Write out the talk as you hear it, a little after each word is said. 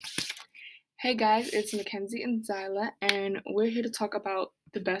Hey guys, it's Mackenzie and Zilah, and we're here to talk about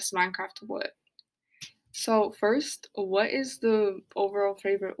the best Minecraft wood. So first, what is the overall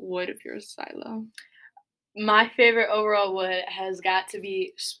favorite wood of yours, Zilah? My favorite overall wood has got to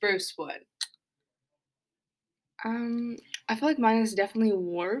be spruce wood. I feel like mine is definitely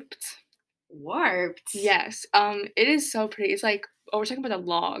warped. Warped? Yes. It is so pretty. It's like, we're talking about the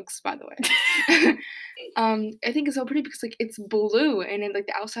logs, by the way. I think it's so pretty because like it's blue and then like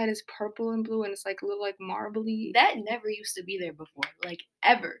the outside is purple and blue and it's like a little like marbly. That never used to be there before, like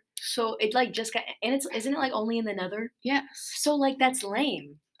ever. So it like just got, and isn't it like only in the Nether? Yes. So like that's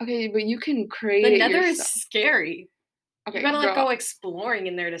lame. Okay, but you can create The it Nether yourself. is scary. Okay, You gotta like girl. go exploring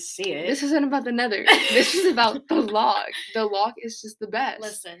in there to see it. This isn't about the Nether. This is about the log. The log is just the best.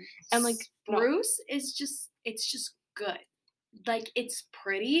 Listen, and like spruce is just it's good. Like it's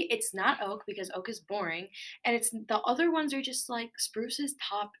pretty. It's not oak because oak is boring, and it's the other ones are just like spruce is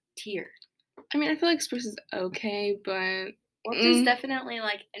top tier. I mean, I feel like spruce is okay, but Warped is definitely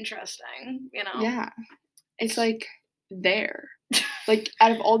like interesting. You know. Yeah, it's like there. Like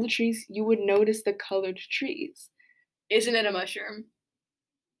out of all the trees, you would notice the colored trees. Isn't it a mushroom?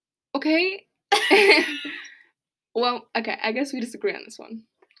 Okay. Well, okay, I guess we disagree on this one.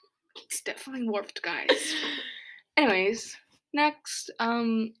 It's definitely warped, guys. Anyways, next,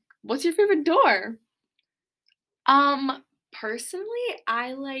 what's your favorite door? Personally,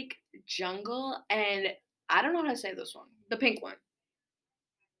 I like jungle, and I don't know how to say this one. The pink one.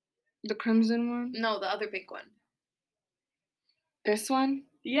 The crimson one? No, the other pink one. This one?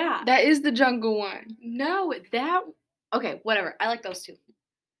 Yeah. That is the jungle one. No, that... Okay, whatever. I like those two.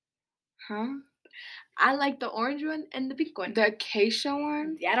 Huh? I like the orange one and the pink one. The acacia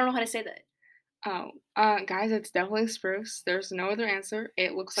one? Yeah, I don't know how to say that. Oh, guys, it's definitely spruce. There's no other answer.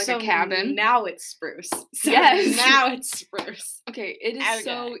 It looks like a cabin. Now it's spruce. Yes. Now it's spruce. Okay, it is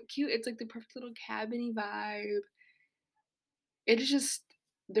so cute. It's like the perfect little cabin-y vibe. It is just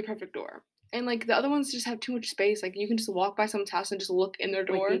the perfect door. And like the other ones just have too much space. Like you can just walk by someone's house and just look in their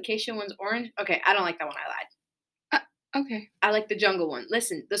door. Wait, the acacia one's orange? Okay, I don't like that one. I lied. Okay. I like the jungle one.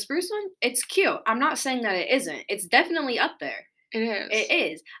 Listen, the spruce one, it's cute. I'm not saying that it isn't. It's definitely up there. It is. It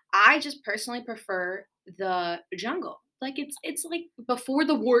is. I just personally prefer the jungle. Like it's like before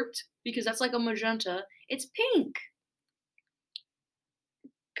the warped because that's like a magenta. It's pink.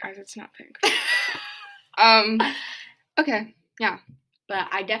 Guys, it's not pink. Okay, yeah. But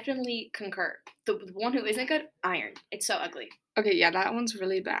I definitely concur. The one who isn't good, iron. It's so ugly. Okay, yeah, that one's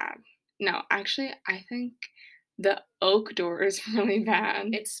really bad. No, actually, I think the oak door is really bad.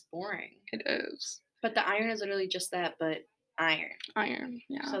 It's boring. It is. But the iron is literally just that, but iron. Iron,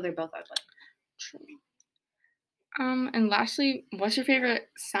 yeah. So they're both ugly. True. And lastly, what's your favorite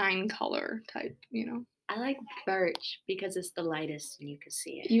sign color type, you know? I like birch because it's the lightest and you can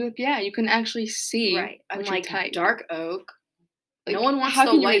see it. You can actually see. Right. I'm like type. Dark oak. Like, no one wants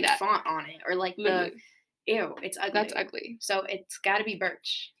the white font on it or like literally. Ew, it's ugly. That's ugly. So it's got to be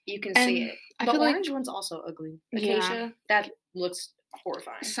birch. You can see it. The orange one's also ugly. Acacia, that looks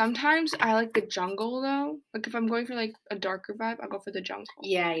horrifying. Sometimes I like the jungle though. Like if I'm going for like a darker vibe, I'll go for the jungle.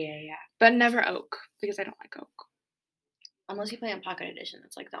 Yeah. But never oak because I don't like oak. Unless you play on Pocket Edition,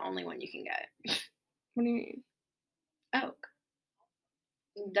 it's like the only one you can get. What do you mean? Oak.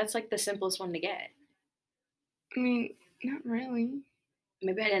 That's like the simplest one to get. I mean, not really.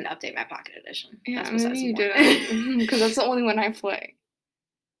 Maybe I didn't update my Pocket Edition. Yeah, maybe you didn't. Because that's the only one I play.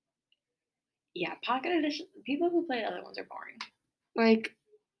 Yeah, Pocket Edition. People who play other ones are boring. Like,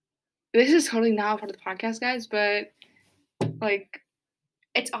 this is totally not part of the podcast, guys, but like,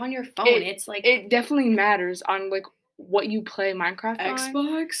 it's on your phone. It's like it definitely matters on like what you play Minecraft on.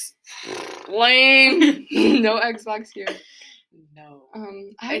 Xbox. Lame. No Xbox here. No.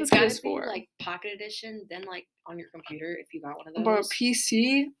 It's gotta be like Pocket Edition, then like on your computer if you got one of those. But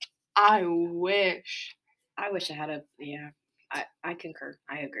PC, I wish. I wish I had a I concur.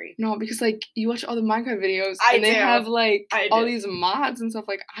 I agree. No, because like you watch all the Minecraft videos and they have like all these mods and stuff.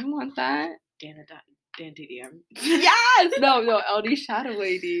 Like I want that. Dan TDM. Yes. No, LD Shadow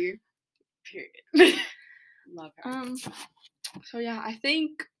Lady. Period. Love her. So yeah, I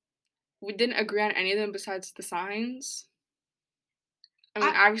think we didn't agree on any of them besides the signs. I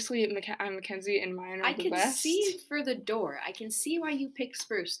mean, obviously, I'm Mackenzie, and mine are the best. I can see for the door. I can see why you picked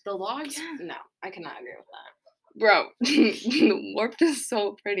spruce. The logs, no, I cannot agree with that. Bro, the warped is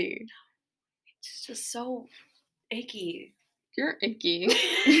so pretty. It's just so icky. You're icky.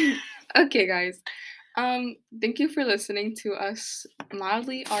 Okay, guys. Thank you for listening to us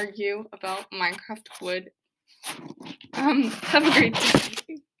mildly argue about Minecraft wood. Have a great day.